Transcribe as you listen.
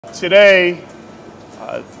Today,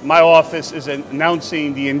 my office is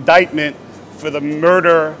announcing the indictment for the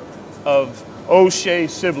murder of O Shae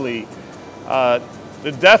Sibley.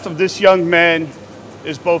 The death of this young man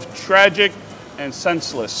is both tragic and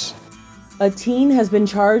senseless. A teen has been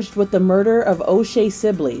charged with the murder of O Shae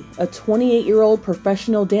Sibley, a 28-year-old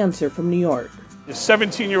professional dancer from New York. The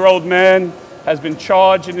 17-year-old man has been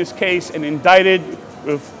charged in this case and indicted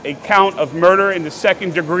with a count of murder in the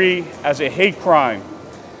second degree as a hate crime.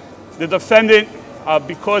 The defendant,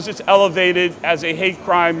 because it's elevated as a hate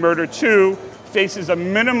crime murder 2, faces a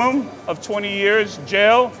minimum of 20 years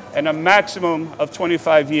jail and a maximum of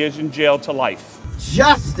 25 years in jail to life.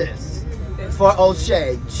 Justice for O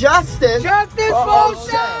Shae. Justice for O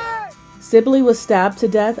Shae. Sibley was stabbed to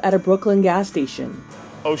death at a Brooklyn gas station.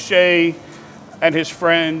 O Shae and his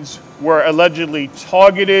friends were allegedly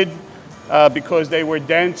targeted because they were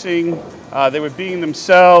dancing, they were being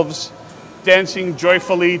themselves, dancing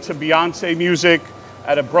joyfully to Beyonce music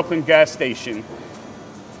at a Brooklyn gas station,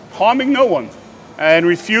 harming no one and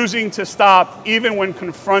refusing to stop even when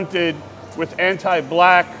confronted with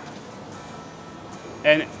anti-black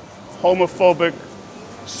and homophobic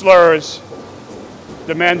slurs,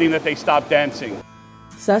 demanding that they stop dancing.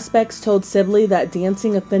 Suspects told Sibley that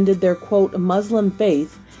dancing offended their, quote, Muslim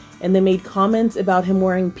faith, and they made comments about him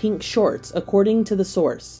wearing pink shorts, according to the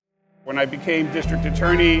source. When I became district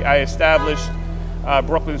attorney, I established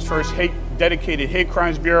Brooklyn's first dedicated hate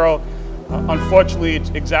crimes bureau. Unfortunately, it's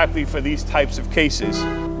exactly for these types of cases.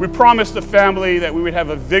 We promised the family that we would have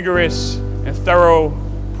a vigorous and thorough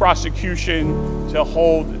prosecution to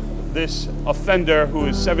hold this offender, who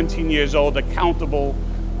is 17 years old, accountable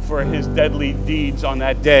for his deadly deeds on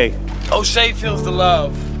that day. O Shae feels the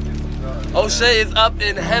love. O Shae is up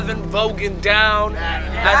in heaven, voguing down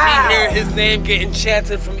as he hears his name getting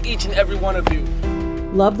chanted from each and every one of you.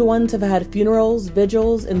 Loved ones have had funerals,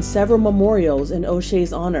 vigils, and several memorials in O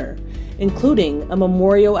Shae's honor, including a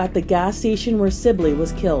memorial at the gas station where Sibley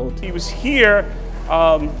was killed. He was here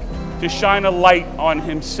to shine a light on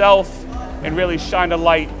himself and really shine a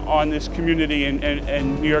light on this community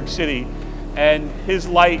in New York City. And his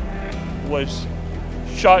light was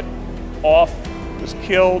shut off, was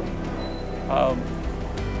killed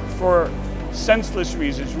for senseless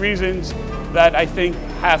reasons that I think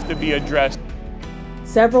have to be addressed.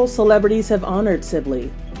 Several celebrities have honored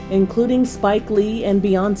Sibley, including Spike Lee and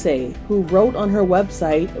Beyonce, who wrote on her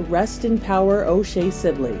website, "Rest in Power, O Shae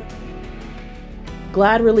Sibley."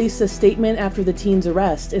 GLAAD released a statement after the teen's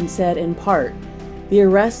arrest and said, in part, "The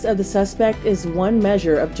arrest of the suspect is one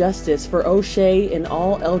measure of justice for O Shae and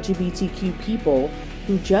all LGBTQ people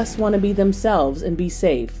who just want to be themselves and be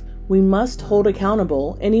safe. We must hold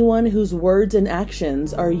accountable anyone whose words and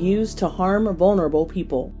actions are used to harm vulnerable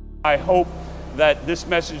people." I hope that this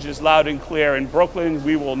message is loud and clear. In Brooklyn,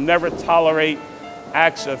 we will never tolerate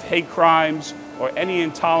acts of hate crimes or any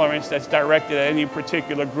intolerance that's directed at any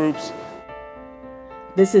particular groups.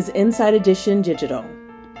 This is Inside Edition Digital.